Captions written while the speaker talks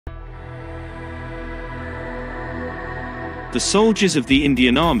The soldiers of the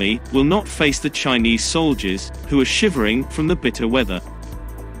Indian Army will not face the Chinese soldiers, who are shivering from the bitter weather.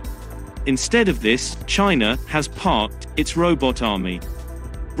 Instead of this, China has parked its robot army.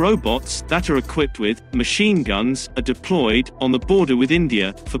 Robots that are equipped with machine guns are deployed on the border with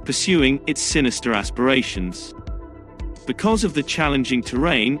India for pursuing its sinister aspirations. Because of the challenging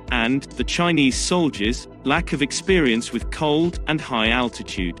terrain and the Chinese soldiers' lack of experience with cold and high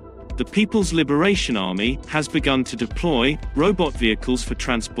altitude, the People's Liberation Army has begun to deploy robot vehicles for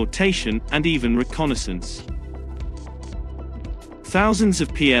transportation and even reconnaissance. Thousands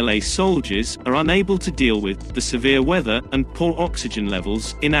of PLA soldiers are unable to deal with the severe weather and poor oxygen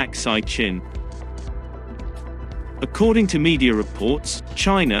levels in Aksai Chin. According to media reports,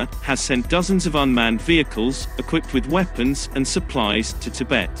 China has sent dozens of unmanned vehicles equipped with weapons and supplies to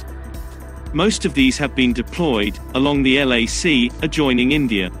Tibet. Most of these have been deployed along the LAC adjoining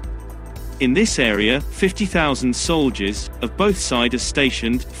India. In this area, 50,000 soldiers of both sides are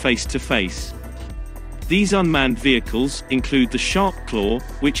stationed face to face. These unmanned vehicles include the Sharp Klaa,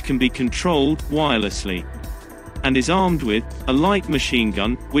 which can be controlled wirelessly, and is armed with a light machine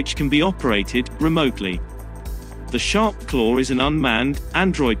gun, which can be operated remotely. The Sharp Klaa is an unmanned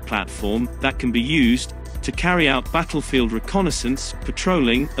android platform that can be used to carry out battlefield reconnaissance,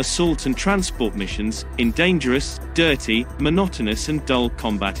 patrolling, assault and transport missions in dangerous, dirty, monotonous and dull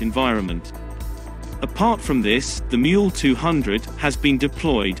combat environment. Apart from this, the Mule 200 has been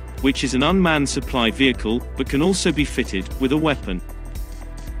deployed, which is an unmanned supply vehicle, but can also be fitted with a weapon.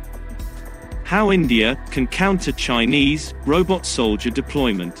 How India can counter Chinese robot soldier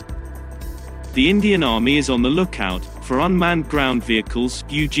deployment. The Indian Army is on the lookout for unmanned ground vehicles,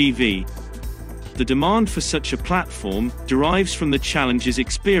 UGV. The demand for such a platform derives from the challenges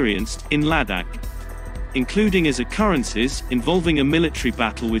experienced in Ladakh, including as occurrences involving a military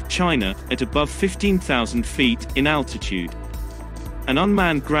battle with China at above 15,000 feet in altitude. An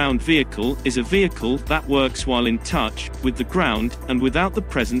unmanned ground vehicle is a vehicle that works while in touch with the ground and without the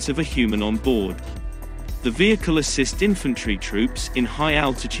presence of a human on board. The vehicle assists infantry troops in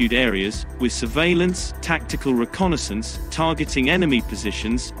high-altitude areas with surveillance, tactical reconnaissance, targeting enemy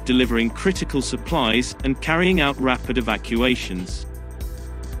positions, delivering critical supplies, and carrying out rapid evacuations.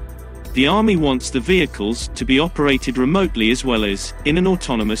 The Army wants the vehicles to be operated remotely as well as in an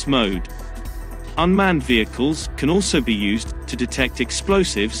autonomous mode. Unmanned vehicles can also be used to detect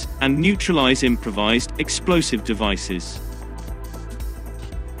explosives and neutralize improvised explosive devices.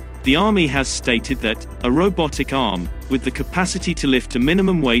 The Army has stated that a robotic arm, with the capacity to lift a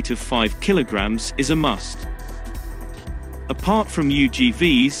minimum weight of 5 kilograms, is a must. Apart from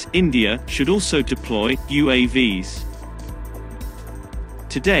UGVs, India should also deploy UAVs.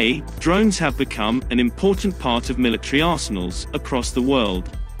 Today, drones have become an important part of military arsenals across the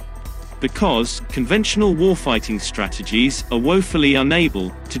world. Because conventional warfighting strategies are woefully unable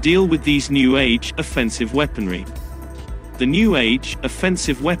to deal with these new age offensive weaponry. The new age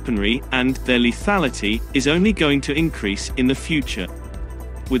offensive weaponry and their lethality is only going to increase in the future.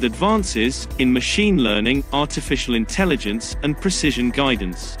 With advances in machine learning, artificial intelligence, and precision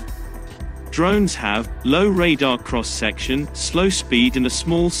guidance. Drones have low radar cross-section, slow speed and a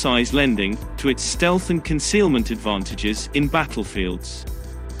small size, lending to its stealth and concealment advantages in battlefields,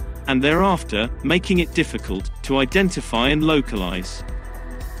 and thereafter making it difficult to identify and localize.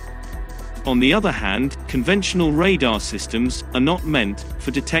 On the other hand, conventional radar systems are not meant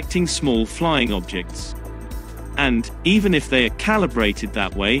for detecting small flying objects. And, even if they are calibrated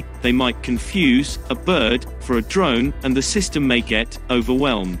that way, they might confuse a bird for a drone and the system may get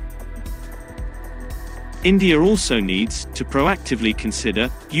overwhelmed. India also needs to proactively consider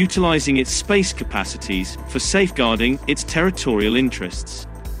utilizing its space capacities for safeguarding its territorial interests.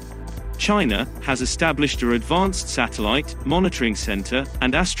 China has established an advanced satellite monitoring center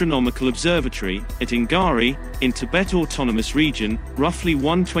and astronomical observatory at Ngari, in Tibet Autonomous Region, roughly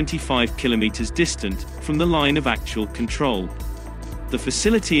 125 kilometers distant from the line of actual control. The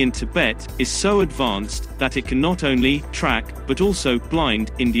facility in Tibet is so advanced that it can not only track but also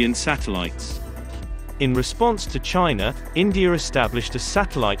blind Indian satellites. In response to China, India established a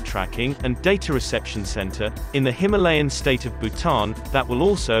satellite tracking and data reception center in the Himalayan state of Bhutan that will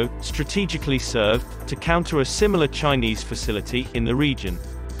also strategically serve to counter a similar Chinese facility in the region.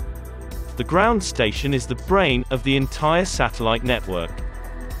 The ground station is the brain of the entire satellite network.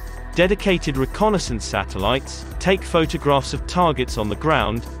 Dedicated reconnaissance satellites take photographs of targets on the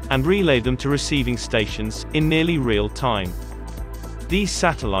ground and relay them to receiving stations in nearly real time. These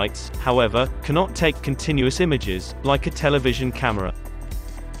satellites, however, cannot take continuous images, like a television camera.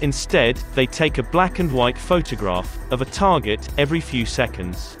 Instead, they take a black and white photograph of a target every few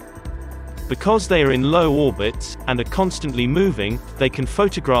seconds. Because they are in low orbits, and are constantly moving, they can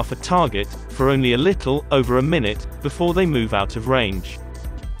photograph a target, for only a little over a minute, before they move out of range.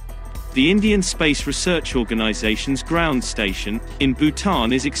 The Indian Space Research Organization's ground station, in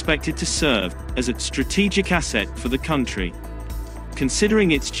Bhutan is expected to serve as a strategic asset for the country,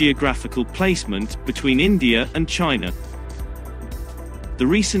 considering its geographical placement between India and China. The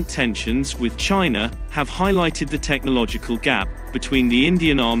recent tensions with China have highlighted the technological gap between the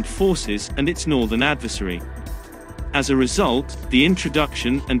Indian Armed Forces and its northern adversary. As a result, the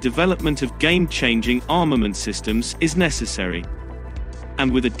introduction and development of game-changing armament systems is necessary.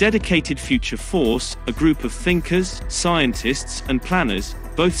 And with a dedicated future force, a group of thinkers, scientists, and planners,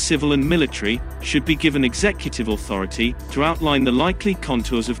 both civil and military, should be given executive authority to outline the likely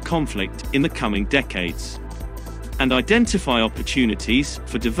contours of conflict in the coming decades, and identify opportunities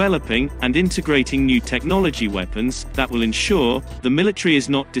for developing and integrating new technology weapons that will ensure the military is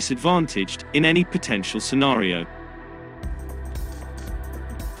not disadvantaged in any potential scenario.